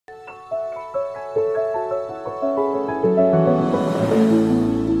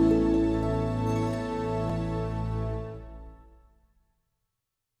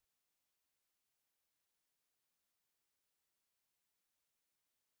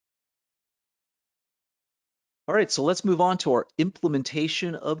All right, so let's move on to our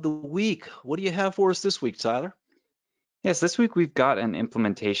implementation of the week. What do you have for us this week, Tyler? Yes, this week we've got an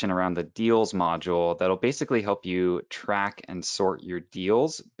implementation around the deals module that'll basically help you track and sort your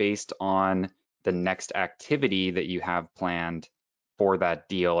deals based on the next activity that you have planned for that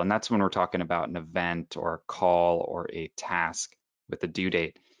deal. And that's when we're talking about an event or a call or a task with a due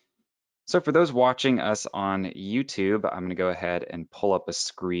date. So for those watching us on YouTube, I'm going to go ahead and pull up a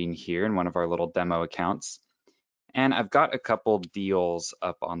screen here in one of our little demo accounts. And I've got a couple deals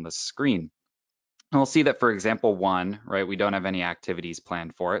up on the screen. And we'll see that for example one, right, we don't have any activities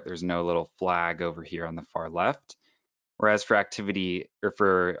planned for it. There's no little flag over here on the far left. Whereas for activity or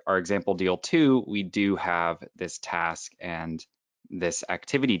for our example deal two, we do have this task and this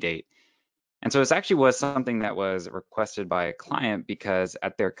activity date. And so this actually was something that was requested by a client because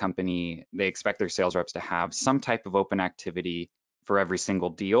at their company, they expect their sales reps to have some type of open activity for every single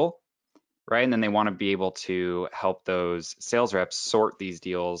deal, right? And then they want to be able to help those sales reps sort these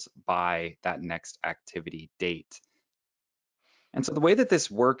deals by that next activity date. And so the way that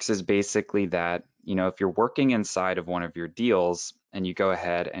this works is basically that, if you're working inside of one of your deals and you go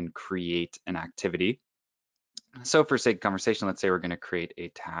ahead and create an activity. So for sake of conversation, let's say we're going to create a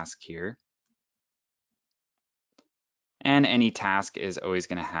task here. And any task is always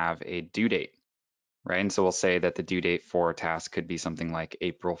going to have a due date, right? And so we'll say that the due date for a task could be something like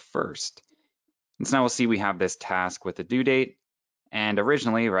April 1st. And so now we'll see we have this task with a due date. And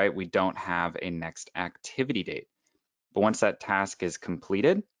originally, right, we don't have a next activity date. But once that task is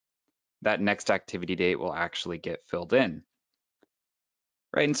completed, that next activity date will actually get filled in.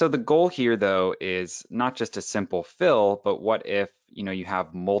 Right, and so the goal here though is not just a simple fill, but what if, you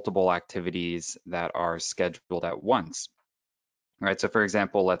have multiple activities that are scheduled at once? Right, so for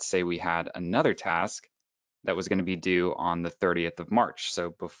example, let's say we had another task that was going to be due on the 30th of March,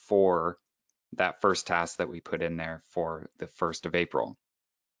 so before that first task that we put in there for the 1st of April.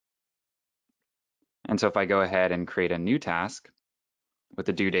 And so if I go ahead and create a new task with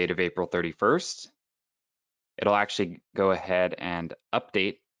the due date of April 31st, it'll actually go ahead and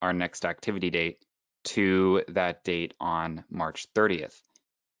update our next activity date to that date on March 30th.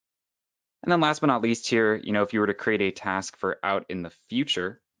 And then last but not least here, if you were to create a task for out in the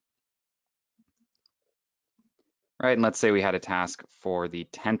future, right? And let's say we had a task for the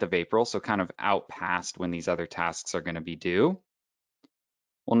 10th of April, so kind of out past when these other tasks are going to be due.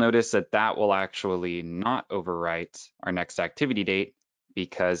 We'll notice that that will actually not overwrite our next activity date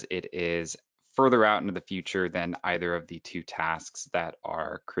because it is further out into the future than either of the two tasks that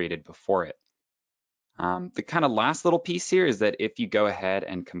are created before it. The kind of last little piece here is that if you go ahead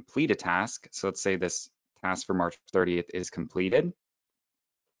and complete a task, so let's say this task for March 30th is completed.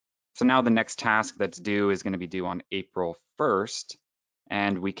 So now the next task that's due is going to be due on April 1st,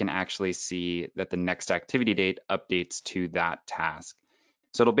 and we can actually see that the next activity date updates to that task.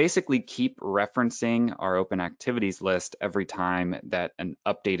 So it'll basically keep referencing our open activities list every time that an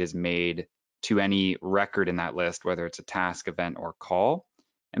update is made to any record in that list, whether it's a task, event, or call,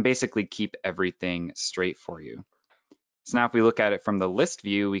 and basically keep everything straight for you. So now if we look at it from the list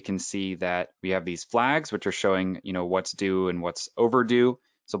view, we can see that we have these flags, which are showing, what's due and what's overdue.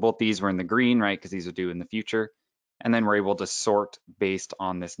 So both these were in the green, right, because these are due in the future. And then we're able to sort based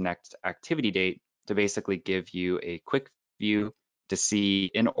on this next activity date to basically give you a quick view to see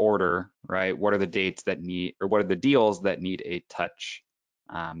in order, right, what are the dates that need, or what are the deals that need a touch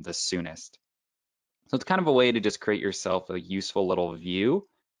the soonest. So it's kind of a way to just create yourself a useful little view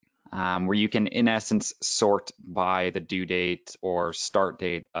where you can, in essence, sort by the due date or start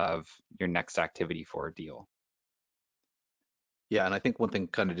date of your next activity for a deal. Yeah, and I think one thing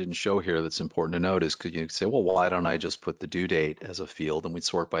kind of didn't show here that's important to note is because you say, well, why don't I just put the due date as a field and we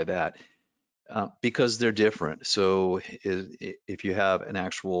sort by that? Because they're different. So if you have an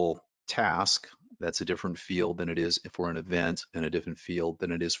actual task, that's a different field than it is for an event, and a different field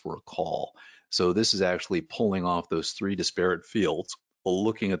than it is for a call. So this is actually pulling off those three disparate fields,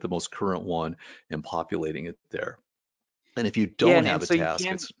 looking at the most current one and populating it there. And if you Yeah, don't and have a so you task,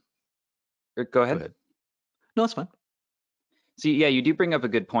 can, it's, go go ahead. ahead. No, it's fine. So yeah, you do bring up a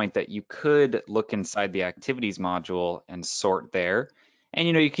good point that you could look inside the activities module and sort there. And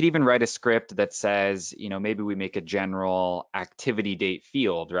you could even write a script that says, maybe we make a general activity date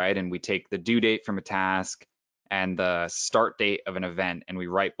field, right? And we take the due date from a task and the start date of an event, and we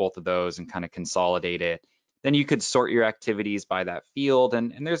write both of those and kind of consolidate it. Then you could sort your activities by that field,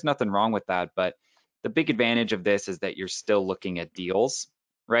 and there's nothing wrong with that. But the big advantage of this is that you're still looking at deals,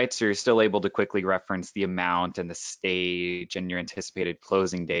 right? So you're still able to quickly reference the amount and the stage and your anticipated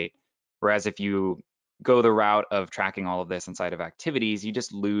closing date. Whereas if you go the route of tracking all of this inside of activities, you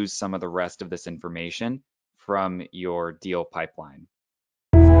just lose some of the rest of this information from your deal pipeline.